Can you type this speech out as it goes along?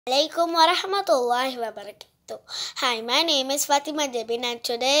Alaikum wa rahmatullahi wa barakatuh. Hi, my name is Fathima Jabeen and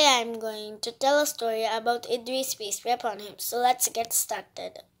today I am going to tell a story about Idrees, peace be upon him. So let's get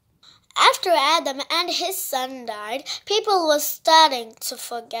started. After Adam and his son died, people were starting to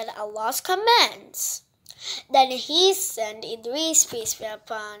forget Allah's commands. Then he sent Idrees, peace be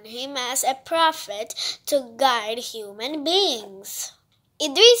upon him, as a prophet to guide human beings.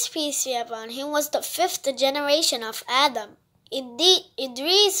 Idrees, peace be upon him, was the fifth generation of Adam.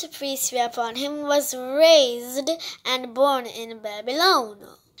 Idrees, peace be upon him, was raised and born in Babylon.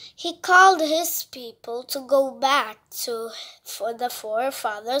 He called his people to go back for the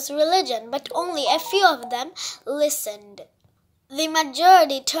forefathers' religion, but only a few of them listened. The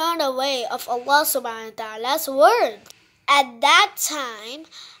majority turned away of Allah subhanahu wa ta'ala's word. At that time,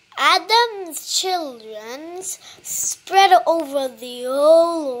 Adam's children spread over the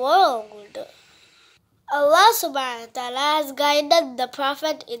whole world. Allah subhanahu wa ta'ala has guided the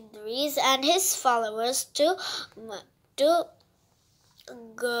Prophet Idrees and his followers to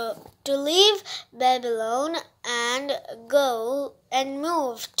leave Babylon and go and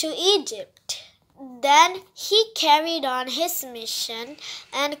move to Egypt. Then he carried on his mission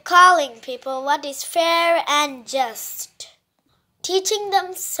and calling people what is fair and just, teaching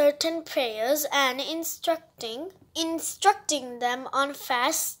them certain prayers and instructing them on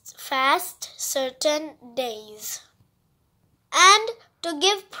fast certain days, and to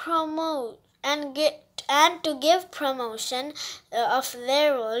give promotion of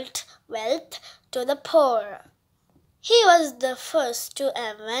their wealth to the poor. He was the first to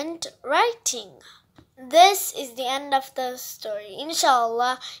invent writing. This is the end of the story.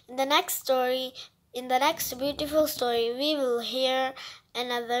 Inshallah, in the next beautiful story, we will hear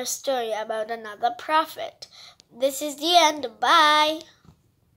another story about another prophet. This is the end. Bye.